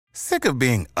Sick of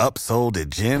being upsold at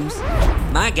gyms?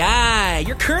 My guy,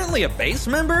 you're currently a base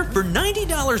member? For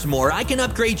 $90 more, I can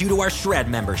upgrade you to our Shred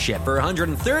membership. For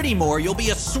 $130 more, you'll be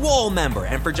a Swole member.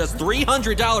 And for just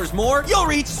 $300 more, you'll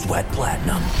reach Sweat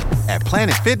Platinum. At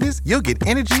Planet Fitness, you'll get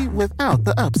energy without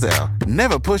the upsell.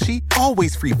 Never pushy,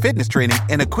 always free fitness training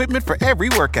and equipment for every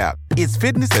workout. It's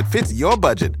fitness that fits your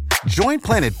budget. Join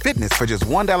Planet Fitness for just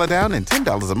 $1 down and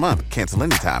 $10 a month. Cancel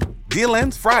anytime. Deal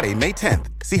ends Friday, May 10th.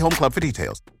 See Home Club for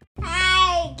details.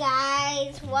 Hi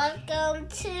guys, welcome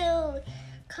to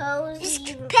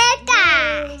Cozy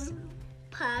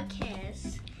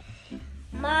Podcast.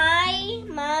 My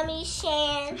mommy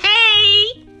Shan.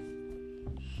 Hey!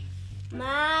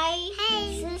 My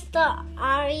sister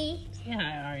Ari. Say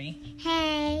hi, Ari.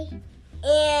 Hey.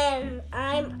 And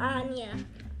I'm Anya.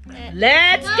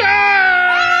 Let's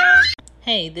go!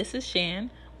 Hey, this is Shan,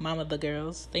 mom of the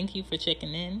girls. Thank you for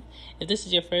checking in. If this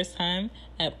is your first time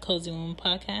at Cozy Woman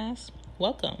Podcast,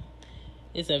 welcome.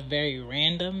 It's a very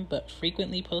random but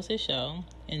frequently posted show.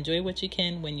 Enjoy what you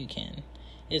can when you can.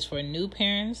 It's for new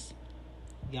parents.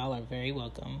 Y'all are very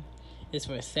welcome. It's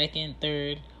for second,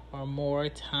 third, or more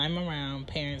time around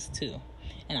parents too.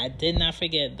 And I did not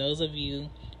forget those of you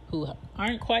who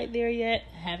aren't quite there yet,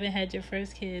 haven't had your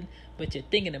first kid, but you're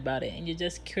thinking about it and you're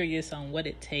just curious on what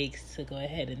it takes to go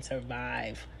ahead and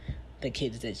survive the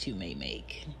kids that you may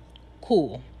make.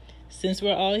 Cool. Since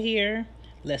we're all here,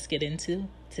 let's get into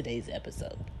today's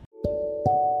episode.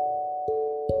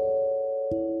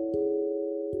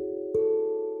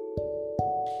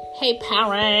 Hey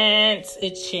parents,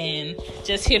 it's Shan.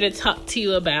 Just here to talk to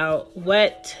you about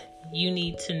what you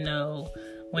need to know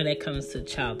when it comes to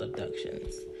child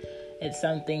abductions. It's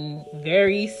something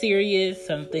very serious,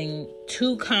 something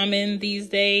too common these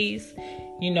days.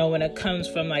 You know, when it comes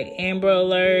from like Amber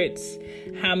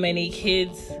Alerts, how many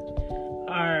kids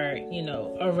are,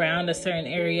 around a certain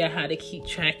area, how to keep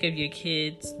track of your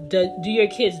kids. Do your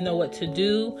kids know what to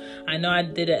do? I know I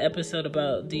did an episode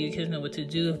about do your kids know what to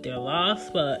do if they're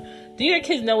lost, but do your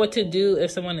kids know what to do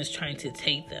if someone is trying to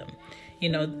take them?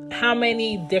 How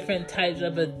many different types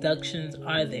of abductions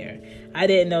are there? I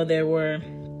didn't know there were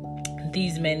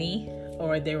these many,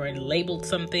 or they were labeled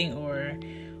something or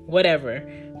whatever,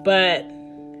 but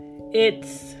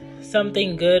it's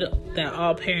something good that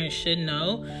all parents should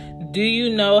know. Do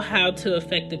you know how to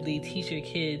effectively teach your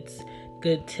kids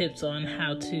good tips on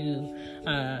how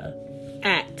to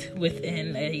act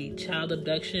within a child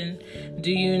abduction?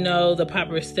 Do you know the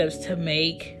proper steps to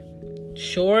make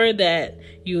sure that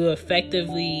you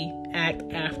effectively act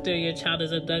after your child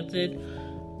is abducted?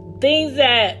 Things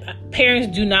that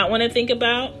parents do not want to think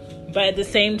about, but at the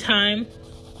same time,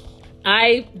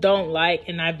 I don't like,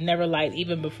 and I've never liked,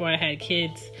 even before I had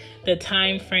kids, the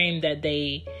time frame that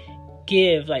they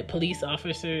give, like police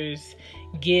officers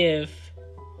give,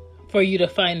 for you to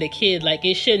find the kid. Like,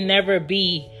 it should never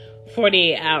be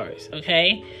 48 hours,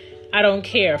 okay? I don't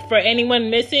care. For anyone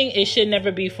missing, it should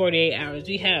never be 48 hours.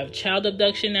 We have child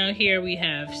abduction out here. We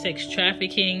have sex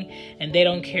trafficking, and they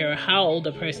don't care how old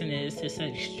a person is to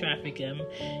sex traffic them.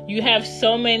 You have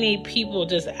so many people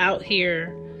just out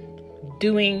here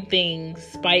doing things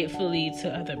spitefully to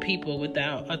other people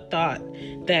without a thought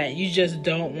that you just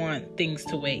don't want things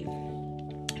to wait.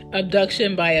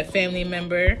 Abduction by a family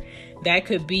member, that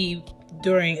could be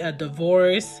during a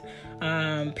divorce,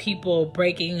 people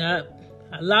breaking up.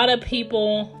 A lot of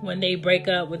people, when they break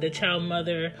up with a child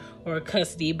mother or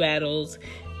custody battles,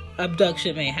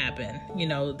 abduction may happen.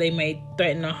 They may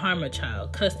threaten to harm a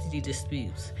child, custody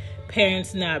disputes,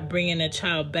 parents not bringing a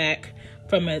child back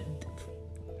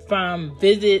from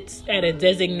visits at a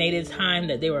designated time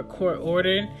that they were court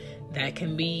ordered. That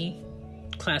can be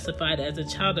classified as a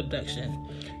child abduction.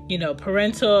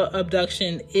 Parental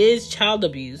abduction is child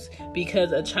abuse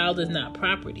because a child is not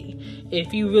property.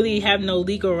 If you really have no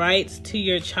legal rights to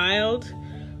your child,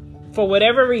 for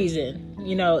whatever reason,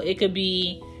 it could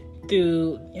be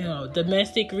through,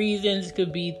 domestic reasons, it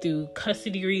could be through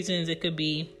custody reasons, it could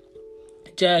be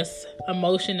just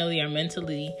emotionally or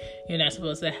mentally, you're not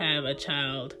supposed to have a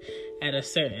child at a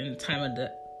certain time of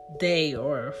the day,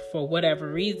 or for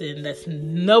whatever reason, that's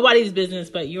nobody's business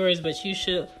but yours, but you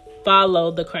should follow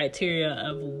the criteria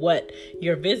of what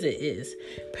your visit is.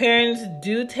 Parents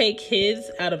do take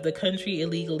kids out of the country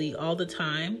illegally all the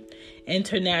time.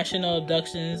 International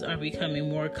abductions are becoming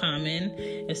more common,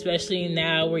 especially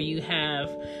now where you have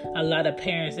a lot of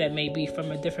parents that may be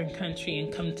from a different country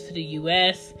and come to the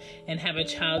U.S. and have a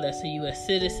child that's a U.S.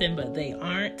 citizen, but they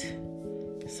aren't.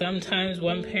 Sometimes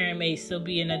one parent may still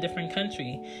be in a different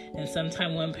country, and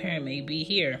sometimes one parent may be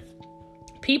here.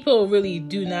 People really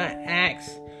do not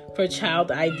ask for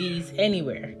child IDs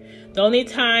anywhere. The only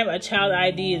time a child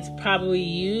ID is probably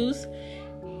used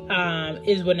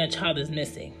is when a child is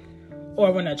missing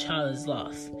or when a child is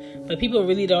lost. But people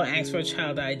really don't ask for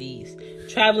child IDs.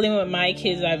 Traveling with my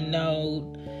kids, I've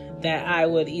known that I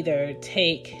would either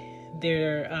take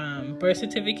their birth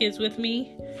certificates with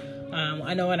me.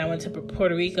 I know when I went to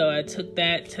Puerto Rico, I took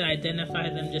that to identify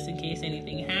them just in case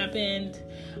anything happened.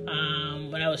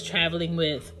 When I was traveling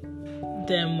with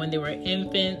them when they were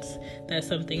infants, that's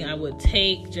something I would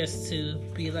take just to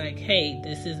be like, hey,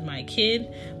 this is my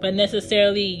kid. But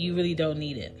necessarily, you really don't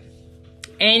need it.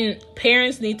 And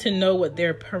parents need to know what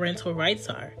their parental rights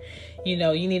are. You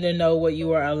need to know what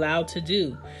you are allowed to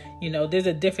do. There's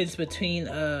a difference between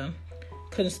a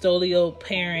custodial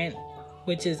parent,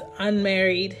 which is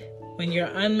unmarried. When you're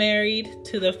unmarried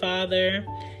to the father,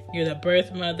 you're the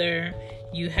birth mother,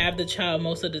 you have the child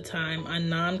most of the time. A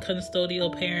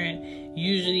non-custodial parent,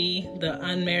 usually the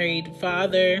unmarried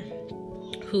father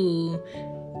who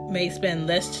may spend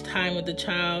less time with the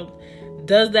child.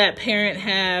 Does that parent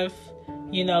have,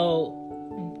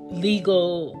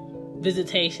 legal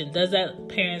visitation? Does that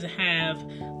parent have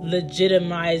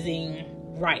legitimizing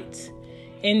rights?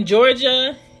 In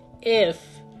Georgia, if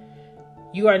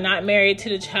you are not married to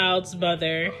the child's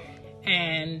mother,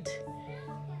 and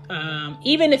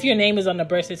even if your name is on the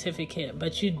birth certificate,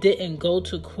 but you didn't go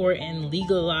to court and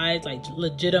legalize,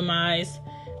 legitimize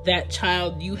that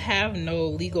child, you have no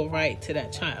legal right to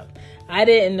that child. I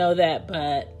didn't know that,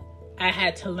 but I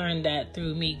had to learn that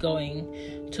through me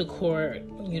going to court,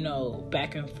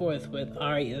 back and forth with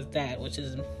Aria's dad, which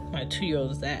is my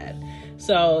 2-year-old's dad.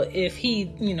 So if he,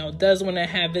 does want to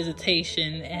have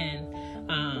visitation and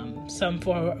some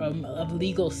form of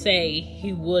legal say,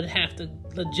 he would have to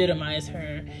legitimize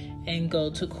her and go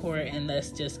to court, and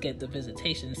let's just get the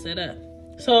visitation set up.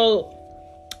 So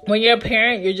when you're a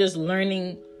parent, you're just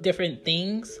learning different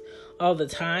things all the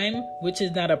time, which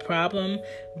is not a problem.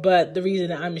 But the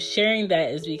reason I'm sharing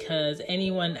that is because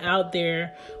anyone out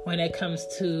there, when it comes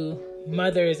to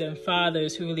mothers and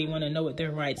fathers who really want to know what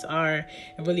their rights are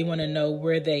and really want to know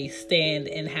where they stand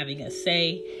in having a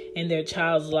say in their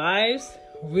child's lives,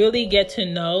 really get to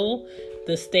know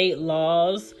the state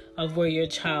laws of where your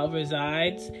child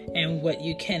resides and what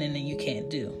you can and you can't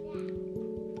do.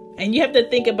 And you have to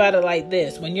think about it like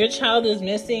this. When your child is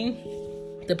missing,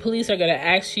 the police are going to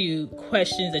ask you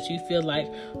questions that you feel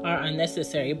like are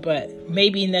unnecessary, but may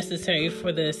be necessary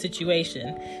for the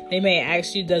situation. They may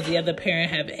ask you, does the other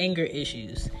parent have anger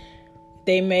issues?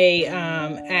 They may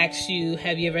ask you,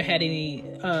 have you ever had any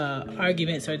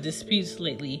arguments or disputes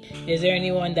lately? Is there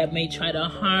anyone that may try to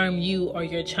harm you or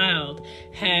your child?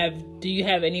 Do you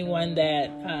have anyone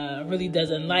that really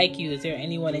doesn't like you? Is there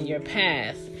anyone in your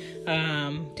past?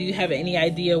 Do you have any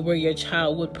idea where your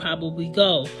child would probably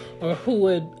go? Or who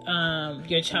would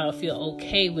your child feel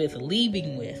okay with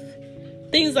leaving with?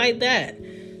 Things like that.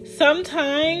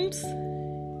 Sometimes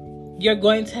you're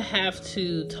going to have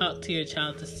to talk to your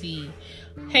child to see,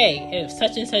 hey, if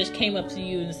such and such came up to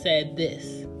you and said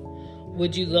this,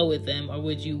 would you go with them or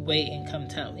would you wait and come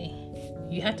tell me?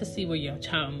 You have to see where your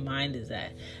child's mind is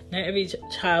at. Not every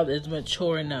child is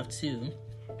mature enough to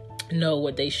know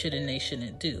what they should and they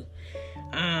shouldn't do.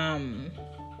 I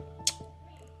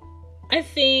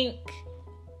think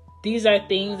these are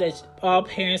things that all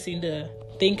parents need to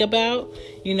think about.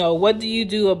 What do you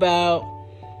do about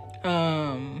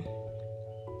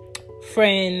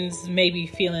friends maybe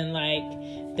feeling like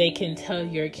they can tell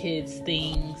your kids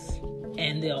things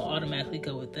and they'll automatically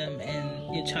go with them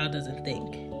and your child doesn't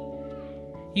think?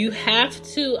 You have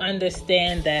to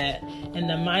understand that in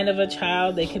the mind of a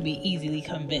child, they can be easily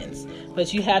convinced.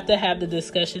 But you have to have the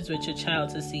discussions with your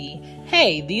child to see,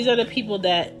 hey, these are the people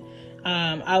that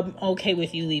I'm okay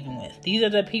with you leaving with. These are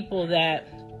the people that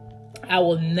I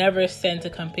will never send to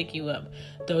come pick you up.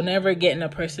 Don't ever get in a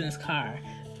person's car.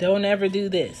 Don't ever do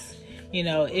this.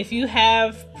 If you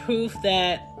have proof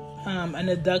that an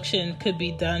abduction could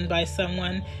be done by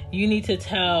someone, you need to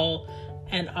tell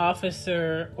an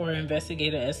officer or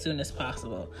investigator as soon as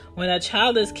possible. When a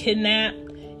child is kidnapped,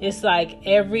 it's like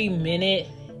every minute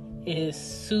is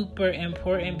super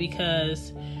important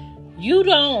because you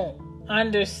don't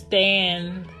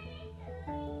understand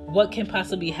what can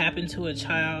possibly happen to a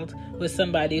child with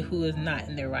somebody who is not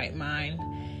in their right mind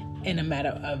in a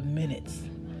matter of minutes,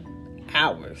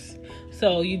 hours.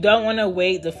 So you don't want to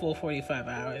wait the full 45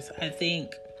 hours. I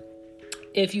think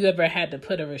if you ever had to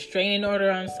put a restraining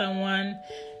order on someone,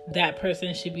 that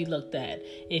person should be looked at.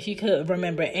 If you could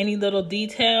remember any little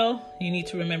detail, you need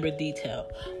to remember detail.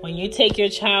 When you take your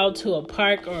child to a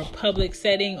park or a public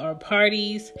setting or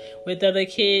parties with other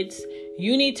kids,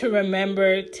 you need to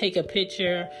remember, take a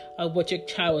picture of what your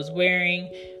child was wearing.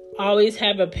 Always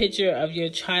have a picture of your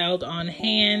child on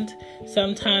hand.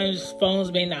 Sometimes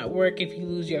phones may not work if you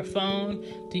lose your phone.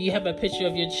 Do you have a picture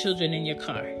of your children in your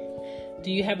car?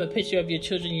 Do you have a picture of your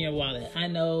children in your wallet? I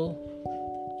know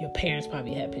your parents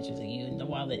probably had pictures of you in the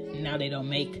wallet. Now they don't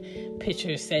make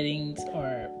picture settings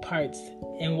or parts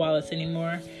in wallets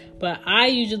anymore. But I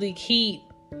usually keep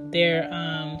their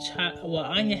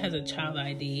Anya has a child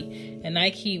ID, and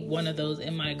I keep one of those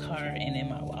in my car and in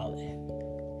my wallet.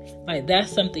 Like,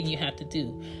 that's something you have to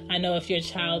do. I know if your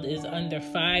child is under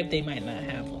 5, they might not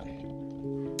have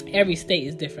one. Every state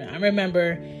is different. I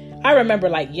remember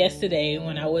like yesterday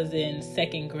when I was in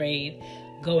 2nd grade,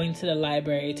 going to the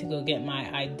library to go get my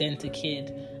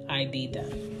Identikid ID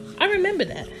done. I remember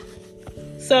that.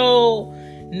 So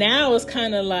now it's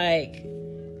kind of like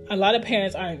a lot of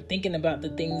parents aren't thinking about the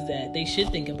things that they should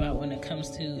think about when it comes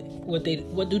to what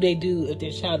do they do if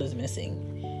their child is missing.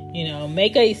 You know,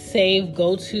 make a save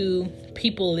go-to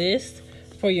people list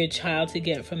for your child to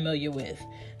get familiar with.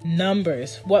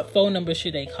 Numbers. What phone number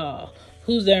should they call?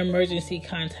 Who's their emergency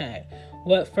contact?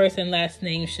 What first and last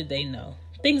name should they know?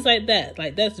 Things like that.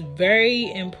 Like, that's very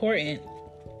important.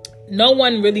 No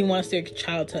one really wants their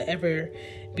child to ever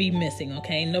be missing,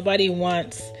 okay? Nobody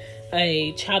wants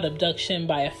a child abduction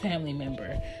by a family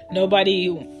member. Nobody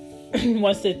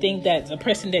wants to think that the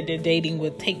person that they're dating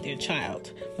would take their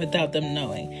child without them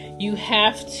knowing. You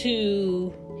have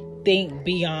to think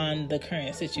beyond the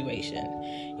current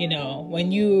situation. You know,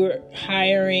 when you're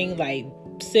hiring like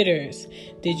sitters,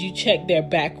 did you check their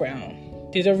background?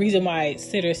 There's a reason why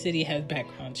Sitter City has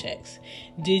background checks.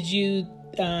 Did you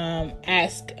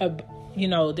ask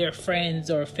their friends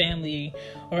or family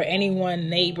or anyone,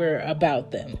 neighbor,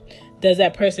 about them? Does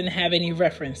that person have any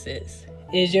references?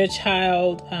 Is your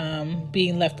child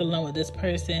being left alone with this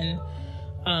person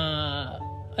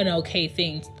an okay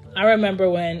thing? I remember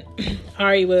when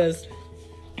Ari was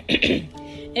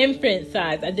infant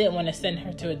size, I didn't want to send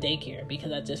her to a daycare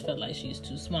because I just felt like she was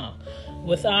too small.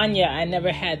 With Anya, I never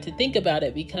had to think about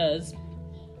it because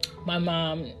my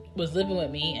mom was living with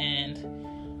me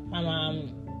and my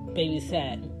mom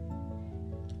babysat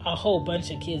a whole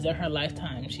bunch of kids in her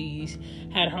lifetime. She's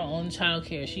had her own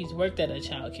childcare. She's worked at a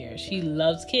childcare. She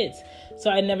loves kids. So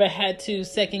I never had to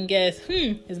second guess,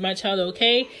 is my child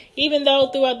okay? Even though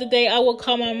throughout the day I will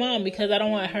call my mom because I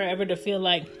don't want her ever to feel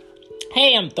like,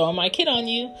 hey, I'm throwing my kid on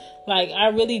you. Like, I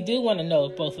really do want to know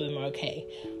if both of them are okay.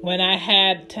 When I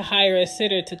had to hire a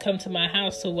sitter to come to my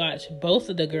house to watch both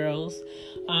of the girls,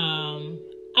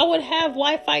 I would have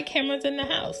Wi-Fi cameras in the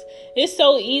house. It's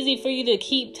so easy for you to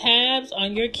keep tabs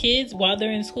on your kids while they're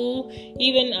in school.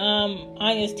 Even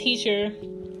Anya's teacher,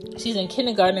 she's in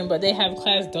kindergarten, but they have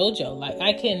Class Dojo. Like,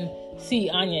 I can see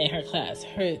Anya in her class.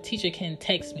 Her teacher can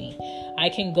text me. I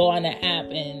can go on the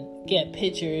app and get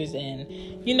pictures and,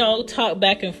 talk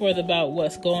back and forth about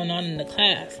what's going on in the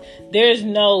class. There's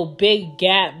no big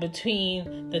gap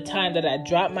between the time that I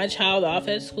drop my child off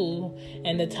at school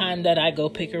and the time that I go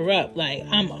pick her up. Like,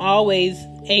 I'm always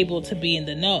able to be in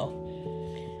the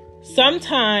know.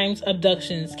 Sometimes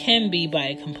abductions can be by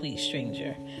a complete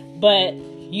stranger, but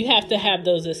you have to have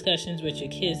those discussions with your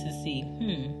kids to see,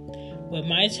 would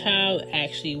my child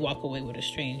actually walk away with a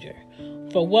stranger?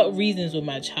 For what reasons would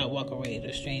my child walk away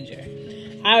with a stranger?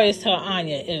 I always tell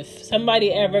Anya, if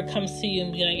somebody ever comes to you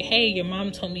and be like, hey, your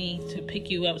mom told me to pick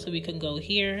you up so we can go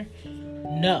here.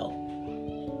 No.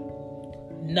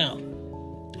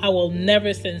 I will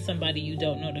never send somebody you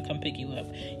don't know to come pick you up.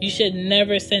 You should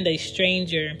never send a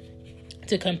stranger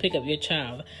to come pick up your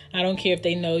child. I don't care if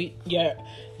they know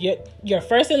your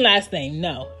first and last name.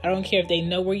 No. I don't care if they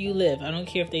know where you live. I don't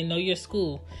care if they know your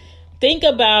school. Think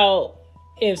about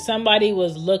if somebody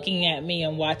was looking at me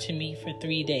and watching me for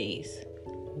 3 days.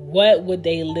 What would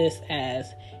they list as,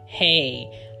 hey,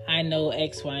 I know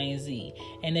X, Y, and Z?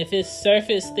 And if it's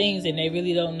surface things and they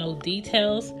really don't know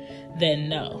details, then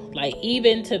no. Like,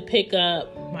 even to pick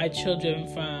up my children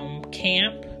from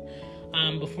camp,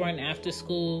 before and after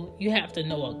school, you have to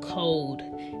know a code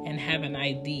and have an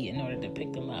ID in order to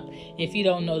pick them up. If you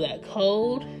don't know that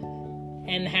code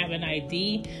and have an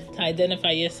ID to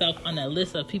identify yourself on a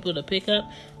list of people to pick up,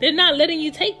 they're not letting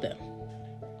you take them.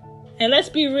 And let's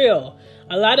be real,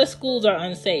 a lot of schools are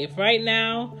unsafe. Right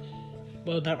now,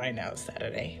 well, not right now, it's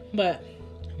Saturday, but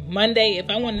Monday, if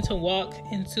I wanted to walk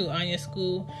into Anya's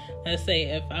school, let's say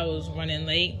if I was running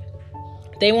late,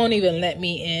 they won't even let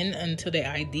me in until they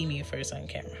ID me first on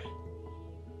camera.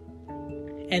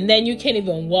 And then you can't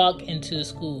even walk into the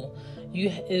school.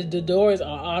 The doors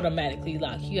are automatically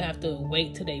locked. You have to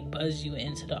wait till they buzz you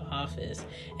into the office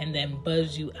and then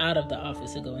buzz you out of the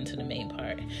office to go into the main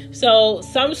part. So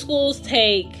some schools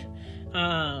take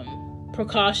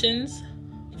precautions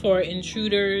for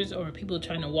intruders or people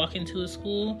trying to walk into a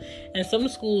school, and some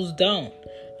schools don't.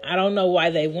 I don't know why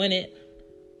they wouldn't,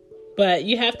 but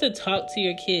you have to talk to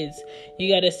your kids.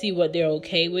 You got to see what they're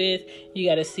okay with. You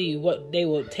got to see what they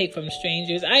will take from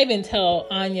strangers. I even tell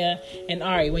Anya and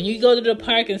Ari, when you go to the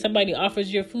park and somebody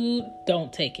offers your food,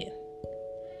 don't take it.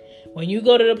 When you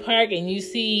go to the park and you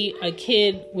see a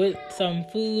kid with some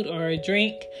food or a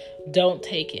drink, don't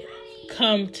take it.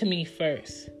 Come to me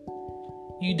first.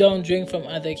 You don't drink from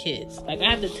other kids. Like,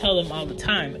 I have to tell them all the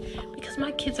time because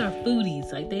my kids are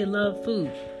foodies. Like, they love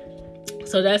food.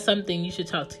 So that's something you should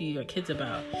talk to your kids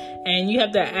about. And you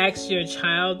have to ask your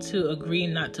child to agree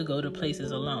not to go to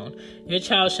places alone. Your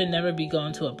child should never be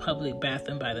going to a public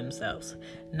bathroom by themselves.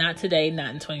 Not today, not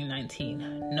in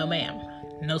 2019. No, ma'am.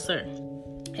 No, sir.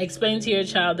 Explain to your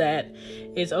child that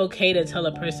it's okay to tell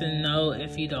a person no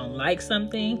if you don't like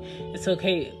something. It's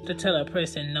okay to tell a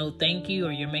person no, thank you,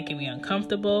 or you're making me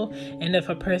uncomfortable. And if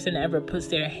a person ever puts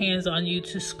their hands on you,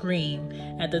 to scream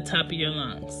at the top of your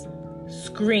lungs.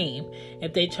 Scream.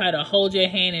 If they try to hold your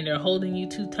hand and they're holding you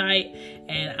too tight,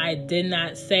 and I did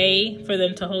not say for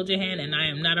them to hold your hand and I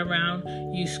am not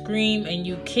around, you scream and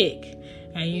you kick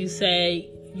and you say,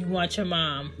 you want your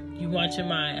mom. You want your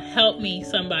mom. Help me,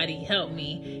 somebody, help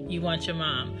me. You want your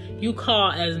mom. You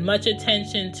call as much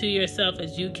attention to yourself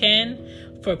as you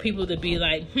can for people to be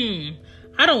like,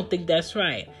 I don't think that's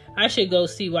right. I should go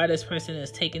see why this person is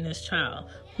taking this child.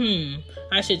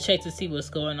 I should check to see what's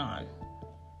going on.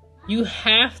 You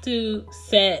have to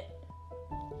set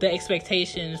the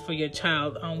expectations for your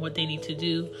child on what they need to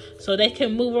do so they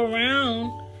can move around,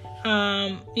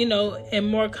 in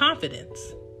more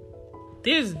confidence.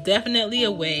 There's definitely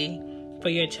a way for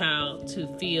your child to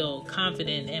feel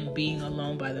confident in being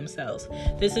alone by themselves.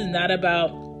 This is not about,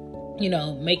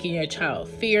 making your child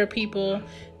fear people.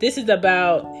 This is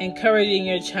about encouraging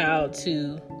your child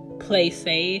to play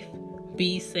safe,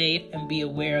 be safe, and be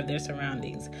aware of their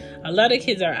surroundings. A lot of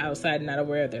kids are outside not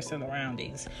aware of their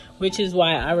surroundings, which is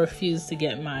why I refuse to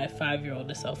get my 5-year-old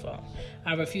a cell phone.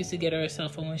 I refuse to get her a cell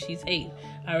phone when she's 8.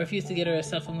 I refuse to get her a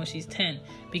cell phone when she's 10.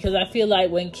 Because I feel like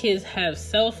when kids have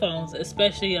cell phones,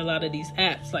 especially a lot of these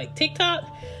apps like TikTok,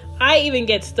 I even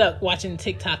get stuck watching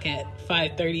TikTok at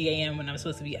 5:30 a.m. when I'm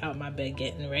supposed to be out my bed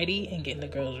getting ready and getting the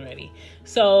girls ready.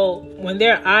 So when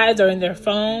their eyes are in their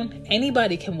phone,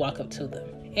 anybody can walk up to them.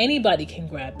 Anybody can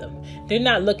grab them. They're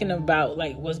not looking about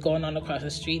like what's going on across the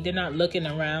street. They're not looking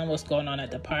around what's going on at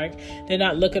the park. They're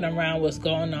not looking around what's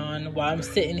going on while I'm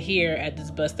sitting here at this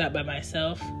bus stop by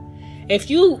myself.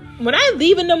 When I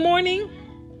leave in the morning,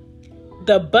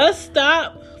 the bus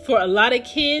stop for a lot of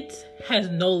kids has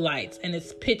no lights and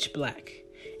it's pitch black.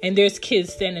 And there's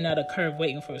kids standing at a curb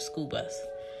waiting for a school bus.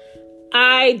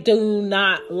 I do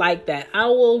not like that. I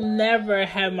will never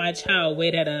have my child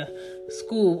wait at a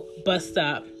school bus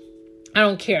stop. I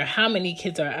don't care how many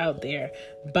kids are out there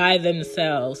by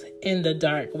themselves in the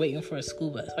dark waiting for a school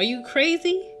bus. Are you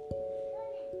crazy?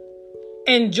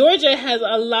 And Georgia has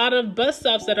a lot of bus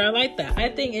stops that are like that. I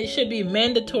think it should be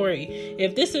mandatory.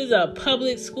 If this is a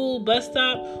public school bus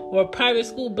stop or a private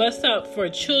school bus stop for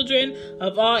children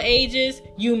of all ages,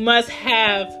 you must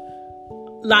have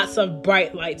lots of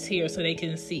bright lights here so they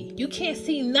can see. You can't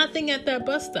see nothing at that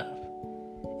bus stop.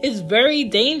 It's very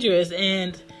dangerous,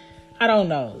 and I don't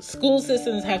know. School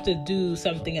systems have to do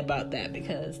something about that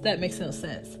because that makes no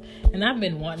sense. And I've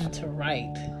been wanting to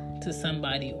write to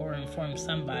somebody or inform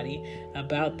somebody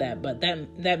about that, but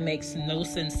that makes no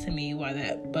sense to me why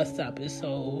that bus stop is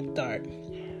so dark.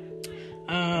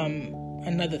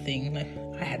 Another thing,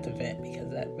 I had to vent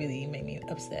because that really made me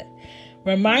upset.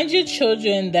 Remind your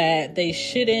children that they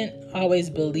shouldn't always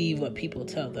believe what people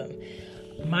tell them.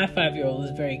 My 5-year-old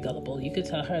is very gullible. You could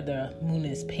tell her the moon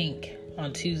is pink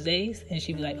on Tuesdays, and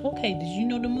she'd be like, okay, did you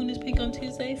know the moon is pink on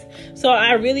Tuesdays? So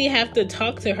I really have to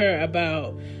talk to her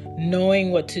about knowing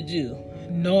what to do,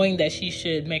 knowing that she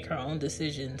should make her own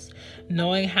decisions,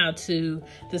 knowing how to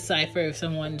decipher if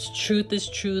someone's truth is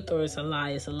truth or it's a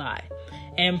lie is a lie.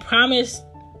 And promise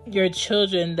your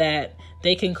children that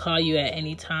they can call you at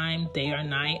any time, day or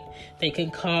night. They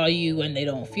can call you when they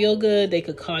don't feel good. They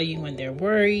could call you when they're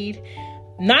worried.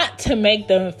 Not to make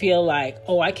them feel like,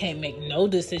 oh, I can't make no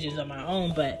decisions on my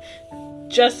own, but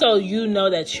just so you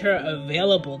know that you're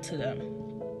available to them.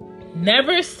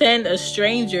 Never send a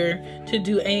stranger to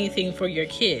do anything for your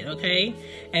kid, okay?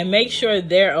 And make sure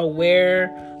they're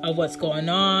aware of what's going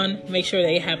on. Make sure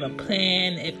they have a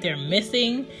plan if they're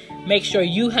missing. Make sure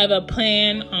you have a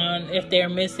plan on if they're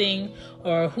missing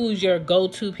or who's your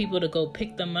go-to people to go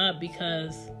pick them up,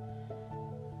 because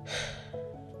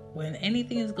when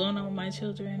anything is going on with my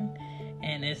children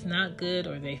and it's not good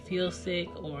or they feel sick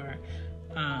or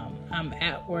I'm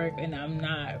at work and I'm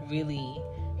not really,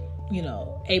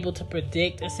 able to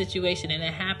predict a situation and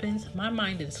it happens, my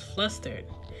mind is flustered.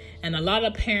 And a lot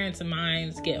of parents'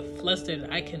 minds get flustered.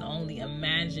 I can only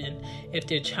imagine if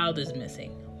their child is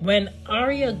missing. When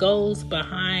Aria goes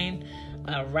behind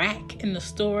a rack in the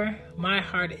store, my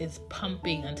heart is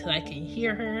pumping until I can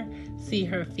hear her, see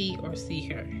her feet, or see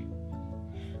her.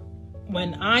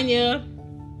 When Anya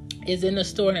is in the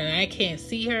store and I can't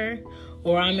see her,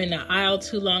 or I'm in the aisle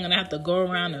too long and I have to go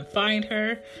around and find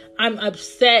her, I'm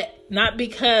upset, not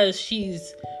because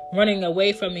she's running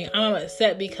away from me. I'm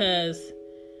upset because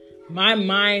my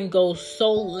mind goes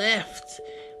so left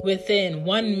within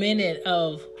 1 minute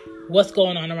of what's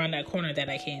going on around that corner that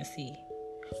I can't see.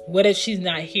 What if she's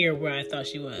not here where I thought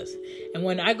she was? And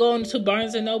when I go into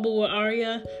Barnes & Noble with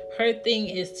Aria, her thing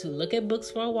is to look at books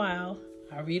for a while.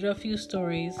 I'll read her a few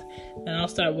stories. Then I'll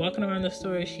start walking around the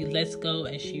store. She lets go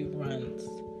and she runs.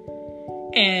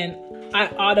 And I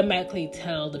automatically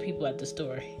tell the people at the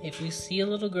store, if you see a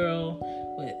little girl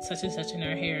with such and such in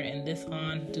her hair and this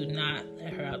on, do not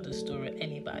let her out the store with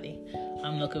anybody.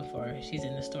 I'm looking for her. She's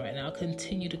in the store. And I'll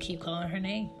continue to keep calling her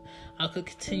name. I'll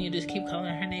continue to keep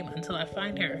calling her name until I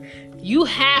find her. You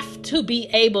have to be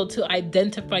able to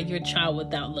identify your child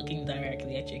without looking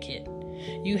directly at your kid.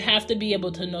 You have to be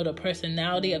able to know the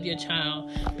personality of your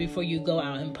child before you go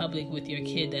out in public with your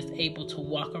kid that's able to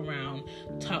walk around,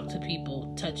 talk to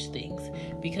people, touch things.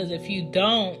 Because if you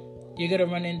don't, you're going to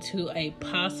run into a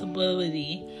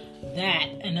possibility that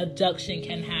an abduction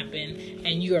can happen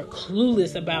and you are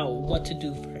clueless about what to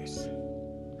do first.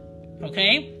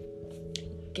 Okay?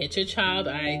 Get your child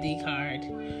ID card.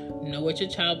 Know what your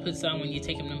child puts on when you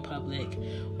take them in public.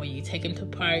 When you take them to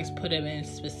parks, put them in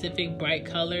specific bright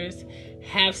colors.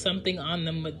 Have something on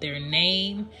them with their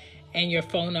name and your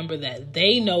phone number that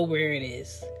they know where it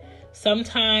is.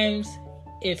 Sometimes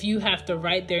if you have to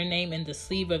write their name in the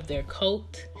sleeve of their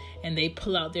coat and they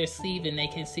pull out their sleeve and they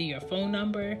can see your phone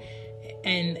number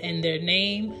and their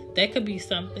name, that could be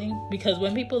something. Because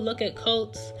when people look at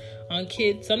coats on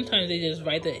kids, sometimes they just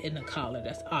write it in the collar.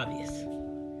 That's obvious.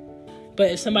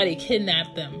 But if somebody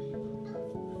kidnapped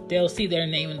them, they'll see their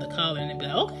name in the collar and they'll be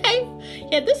like, okay,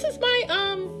 yeah, this is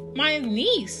my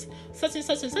niece, such and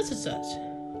such and such and such.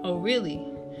 Oh, really?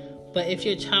 But if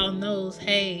your child knows,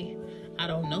 hey, I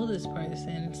don't know this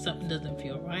person, something doesn't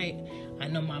feel right. I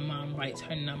know my mom writes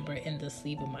her number in the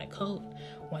sleeve of my coat.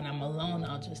 When I'm alone,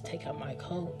 I'll just take out my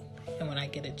coat. And when I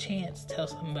get a chance, tell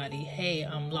somebody, hey,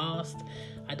 I'm lost.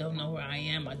 I don't know where I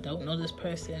am. I don't know this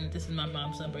person. This is my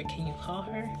mom's number. Can you call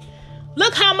her?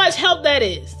 Look how much help that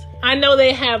is. I know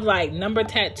they have like number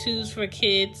tattoos for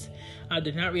kids.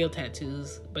 They're not real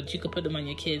tattoos, but you could put them on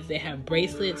your kids. They have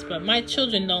bracelets, but my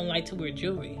children don't like to wear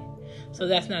jewelry. So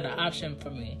that's not an option for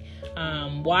me.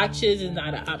 Watches is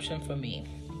not an option for me.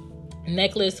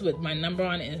 Necklace with my number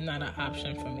on it is not an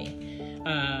option for me.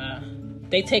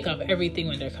 They take off everything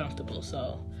when they're comfortable.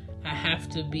 So I have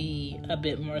to be a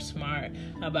bit more smart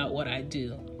about what I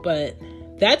do. But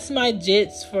that's my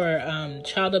jits for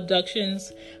child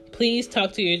abductions. Please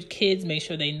talk to your kids. Make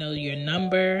sure they know your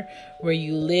number, where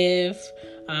you live.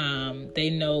 They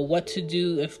know what to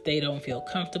do if they don't feel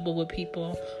comfortable with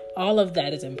people. All of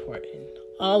that is important.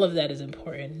 All of that is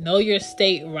important. Know your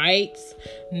state rights.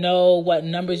 Know what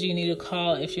numbers you need to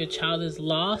call if your child is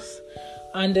lost.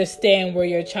 Understand where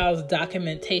your child's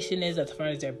documentation is as far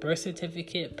as their birth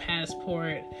certificate,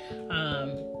 passport,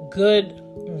 good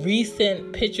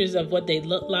recent pictures of what they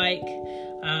look like.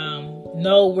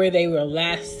 Know where they were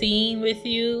last seen with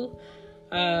you.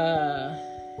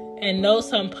 And know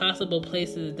some possible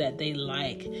places that they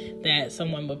like that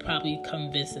someone would probably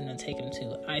convince them to take them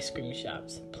to. Ice cream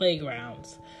shops,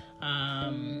 playgrounds.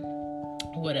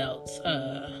 What else?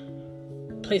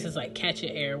 Places like Catch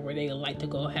a Air where they like to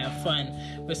go have fun,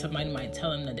 where somebody might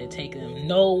tell them that they're taking them.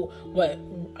 Know what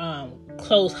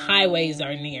closed highways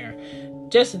are near.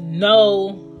 Just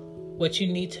know what you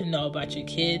need to know about your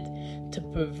kid to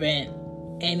prevent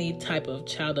any type of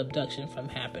child abduction from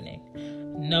happening.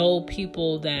 Know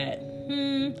people that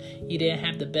you didn't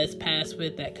have the best pass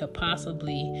with that could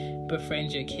possibly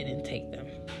befriend your kid and take them.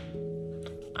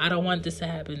 I don't want this to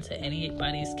happen to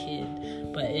anybody's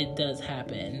kid, but it does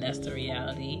happen, and that's the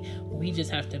reality. We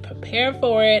just have to prepare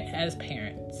for it as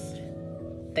parents.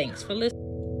 Thanks for listening.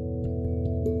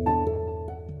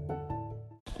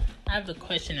 I have a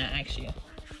question to ask you.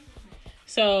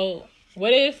 So,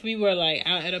 what if we were like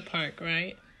out at a park,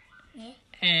 right? Yeah.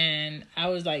 And I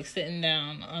was like sitting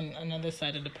down on another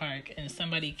side of the park, and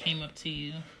somebody came up to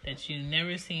you that you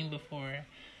never seen before,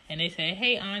 and they say,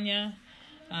 "Hey, Anya,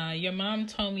 your mom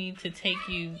told me to take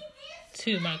you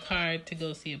to my car to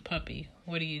go see a puppy.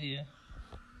 What do you do?"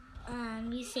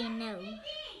 you say no.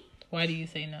 Why do you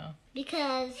say no?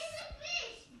 Because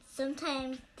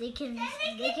sometimes they can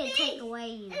take away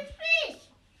you.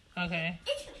 Okay.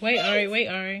 Wait,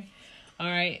 Ari. All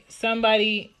right.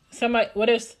 Somebody. What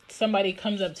if somebody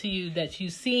comes up to you that you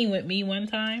seen with me one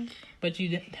time, but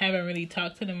you haven't really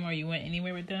talked to them or you went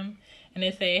anywhere with them, and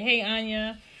they say, "Hey,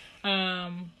 Anya,"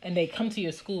 and they come to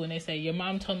your school and they say, "Your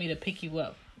mom told me to pick you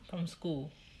up from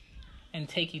school and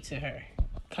take you to her.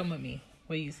 Come with me."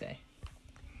 What do you say?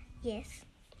 Yes.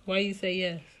 Why do you say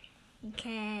yes?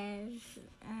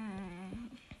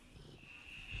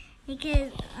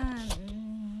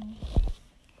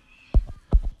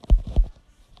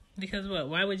 Because what?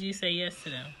 Why would you say yes to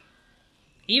them?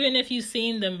 Even if you've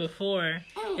seen them before,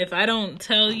 if I don't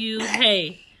tell you,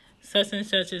 hey, such and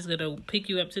such is going to pick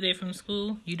you up today from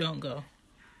school, you don't go.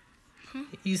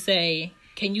 You say,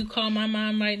 can you call my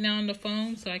mom right now on the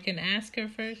phone so I can ask her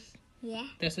first? Yeah.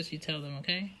 That's what you tell them,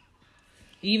 okay?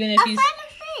 Even if you...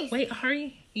 Wait,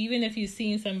 hurry. Even if you've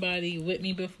seen somebody with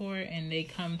me before and they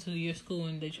come to your school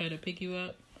and they try to pick you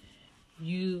up,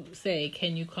 you say,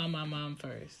 can you call my mom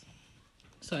first?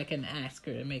 So I can ask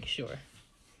her to make sure.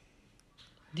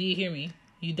 Do you hear me?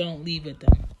 You don't leave with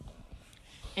them.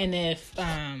 And if,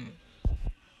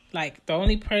 like, the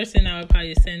only person I would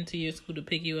probably send to your school to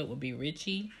pick you up would be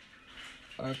Richie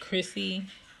or Chrissy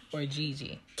or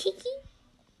Gigi. Kiki?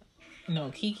 No,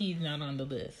 Kiki's not on the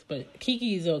list. But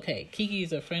Kiki's okay.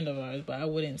 Kiki's a friend of ours, but I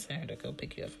wouldn't send her to go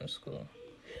pick you up from school.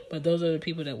 But those are the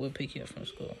people that would pick you up from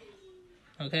school.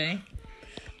 Okay?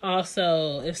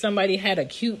 Also, if somebody had a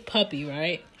cute puppy,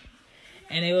 right?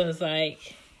 And it was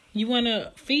like, you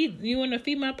wanna feed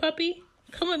my puppy?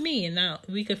 Come with me and now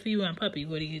we can feed my puppy.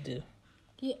 What do?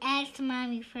 You ask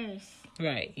mommy first.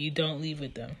 Right. You don't leave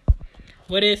with them.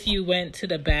 What if you went to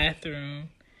the bathroom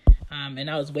and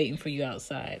I was waiting for you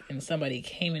outside and somebody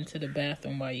came into the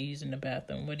bathroom while you're using the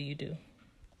bathroom? What do?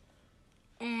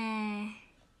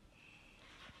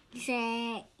 You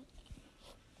say...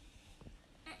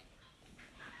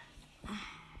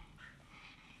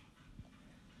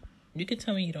 You could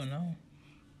tell me you don't know.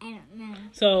 I don't know.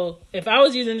 So, if I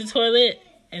was using the toilet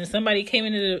and somebody came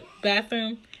into the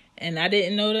bathroom and I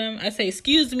didn't know them, I'd say,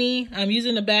 excuse me, I'm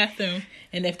using the bathroom.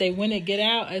 And if they wouldn't get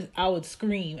out, I would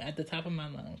scream at the top of my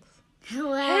lungs.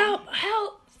 Wow.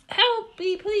 Help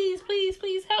me, please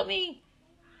help me.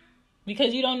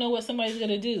 Because you don't know what somebody's going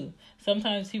to do.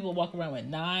 Sometimes people walk around with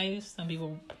knives. Some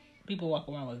people walk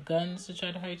around with guns to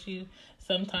try to hurt you.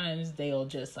 Sometimes they'll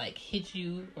just like hit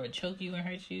you or choke you and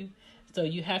hurt you. So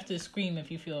you have to scream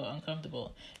if you feel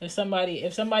uncomfortable. If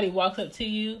somebody walks up to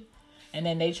you and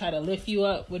then they try to lift you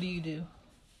up, what do?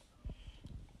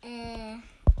 I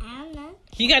don't know.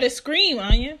 You got to scream,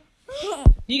 Anya.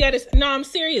 No, I'm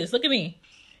serious. Look at me.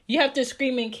 You have to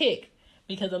scream and kick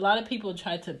because a lot of people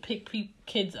try to pick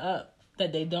kids up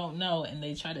that they don't know and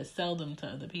they try to sell them to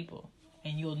other people.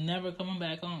 And you'll never come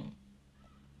back home.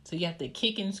 So you have to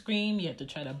kick and scream. You have to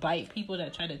try to bite people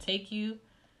that try to take you.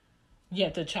 You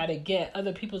have to try to get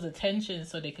other people's attention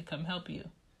so they could come help you.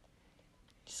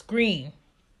 Scream.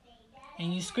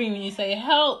 And you scream and you say,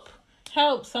 help,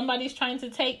 somebody's trying to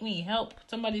take me. Help,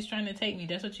 somebody's trying to take me.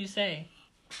 That's what you say.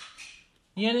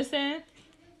 You understand?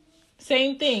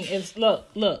 Same thing.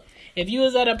 Look. If you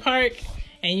was at a park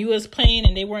and you was playing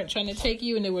and they weren't trying to take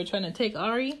you and they were trying to take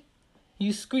Ari,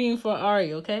 you scream for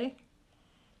Ari, okay?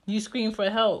 You scream for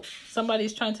help.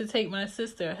 Somebody's trying to take my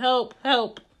sister. Help.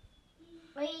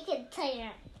 Well, you can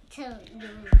tell me.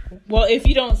 Well, if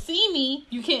you don't see me,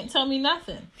 you can't tell me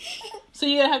nothing. So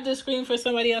you're going to have to scream for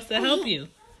somebody else to help you.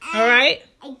 All right?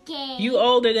 Okay. You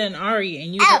older than Ari.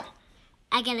 And you. Oh,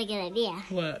 I got a good idea.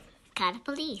 What? Call the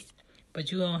police.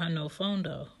 But you don't have no phone,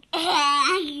 though.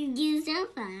 I can use your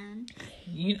phone.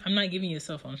 I'm not giving you a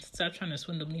cell phone. Stop trying to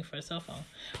swindle me for a cell phone.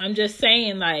 I'm just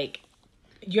saying, like,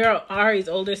 you're Ari's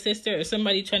older sister or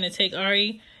somebody trying to take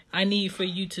Ari. I need for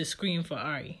you to scream for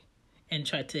Ari and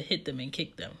try to hit them and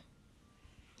kick them.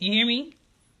 You hear me?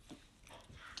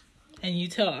 And you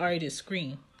tell Ari to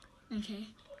scream. Okay.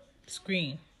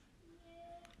 Scream.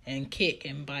 And kick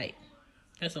and bite.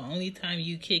 That's the only time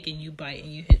you kick and you bite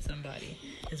and you hit somebody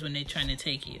is when they're trying to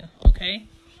take you. Okay?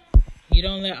 You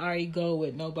don't let Ari go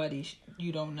with nobody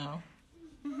you don't know.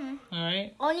 Mm-hmm. All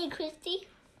right? Only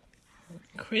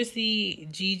Chrissy,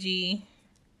 Gigi,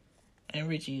 and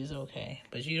Richie is okay.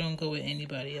 But you don't go with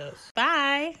anybody else.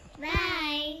 Bye.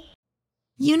 Bye.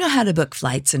 You know how to book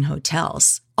flights and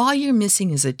hotels. All you're missing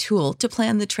is a tool to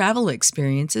plan the travel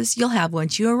experiences you'll have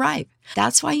once you arrive.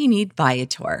 That's why you need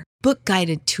Viator. Book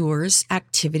guided tours,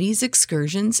 activities,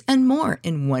 excursions, and more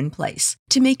in one place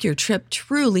to make your trip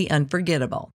truly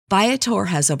unforgettable. Viator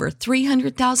has over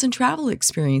 300,000 travel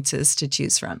experiences to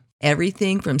choose from.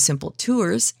 Everything from simple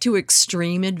tours to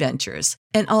extreme adventures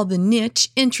and all the niche,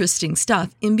 interesting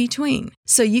stuff in between.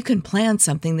 So you can plan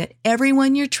something that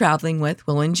everyone you're traveling with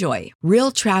will enjoy.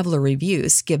 Real traveler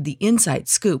reviews give the inside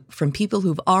scoop from people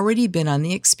who've already been on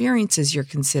the experiences you're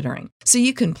considering. So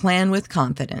you can plan with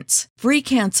confidence. Free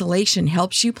cancellation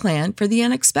helps you plan for the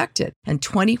unexpected. And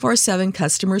 24/7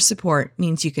 customer support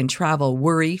means you can travel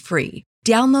worry-free.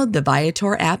 Download the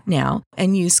Viator app now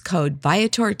and use code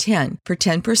Viator10 for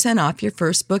 10% off your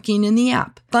first booking in the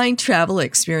app. Find travel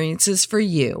experiences for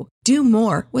you. Do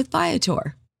more with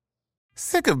Viator.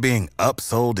 Sick of being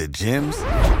upsold at gyms?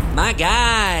 My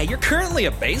guy, you're currently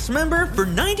a base member? For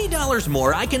 $90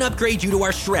 more, I can upgrade you to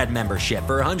our Shred membership.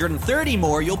 For $130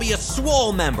 more, you'll be a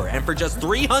Swole member. And for just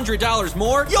 $300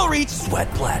 more, you'll reach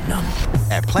Sweat Platinum.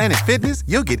 At Planet Fitness,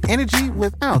 you'll get energy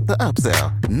without the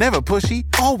upsell. Never pushy,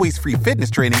 always free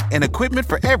fitness training and equipment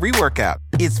for every workout.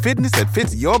 It's fitness that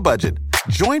fits your budget.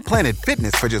 Join Planet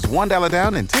Fitness for just $1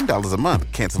 down and $10 a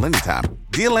month. Cancel anytime.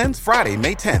 Deal ends Friday,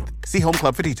 May 10th. See Home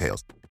Club for details.